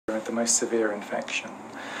the most severe infection.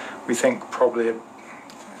 We think probably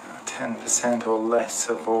 10% or less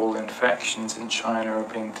of all infections in China are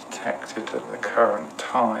being detected at the current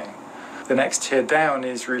time. The next tier down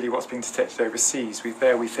is really what's being detected overseas. We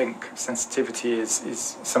think sensitivity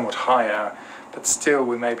is somewhat higher, but still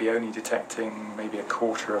we may be only detecting maybe a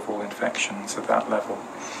quarter of all infections at that level.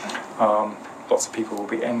 Lots of people will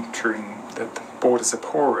be entering, the borders are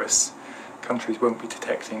porous, countries won't be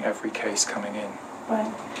detecting every case coming in.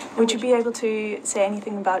 Right. Would you be able to say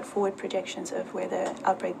anything about forward projections of where the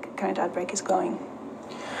current outbreak is going?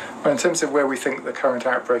 Well, in terms of where we think the current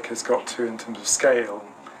outbreak has got to in terms of scale,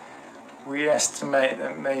 we estimate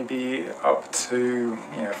that maybe up to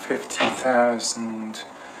 50,000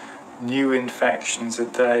 new infections a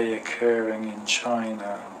day occurring in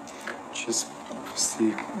China, which is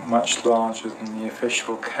obviously much larger than the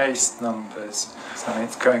official case numbers. So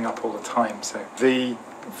it's going up all the time. So the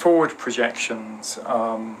forward projections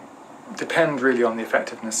depend really on the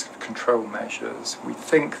effectiveness of control measures. We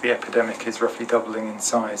think the epidemic is roughly doubling in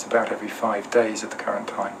size about every 5 days at the current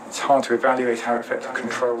time. It's hard to evaluate how effective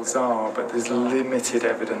controls are, but there's limited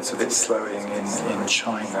evidence of it slowing in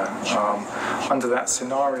China. Under that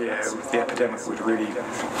scenario, the epidemic would really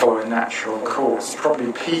follow a natural course,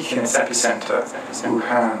 probably peak in its epicenter,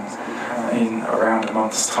 Wuhan, in around a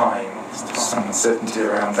month's time. Some uncertainty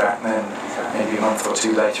around that, and then maybe a month or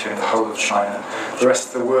two later in the whole of China. The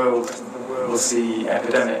rest of the world will see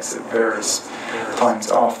epidemics at various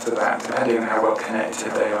times after that, depending on how well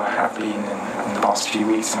connected they have been in the last few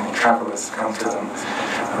weeks. I mean, travellers have come to them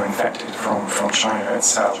who are infected from China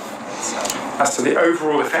itself. As to the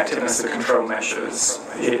overall effectiveness of control measures,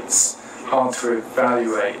 it's hard to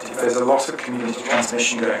evaluate. If there's a lot of community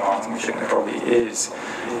transmission going on, and we think there probably is,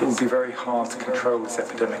 it will be very hard to control this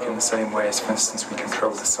epidemic in the same way as, for instance, we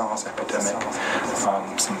controlled the SARS epidemic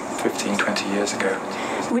some 15, 20 years ago.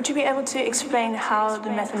 Would you be able to explain how the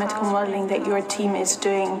mathematical modelling that your team is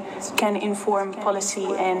doing can inform policy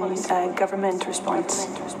and government response?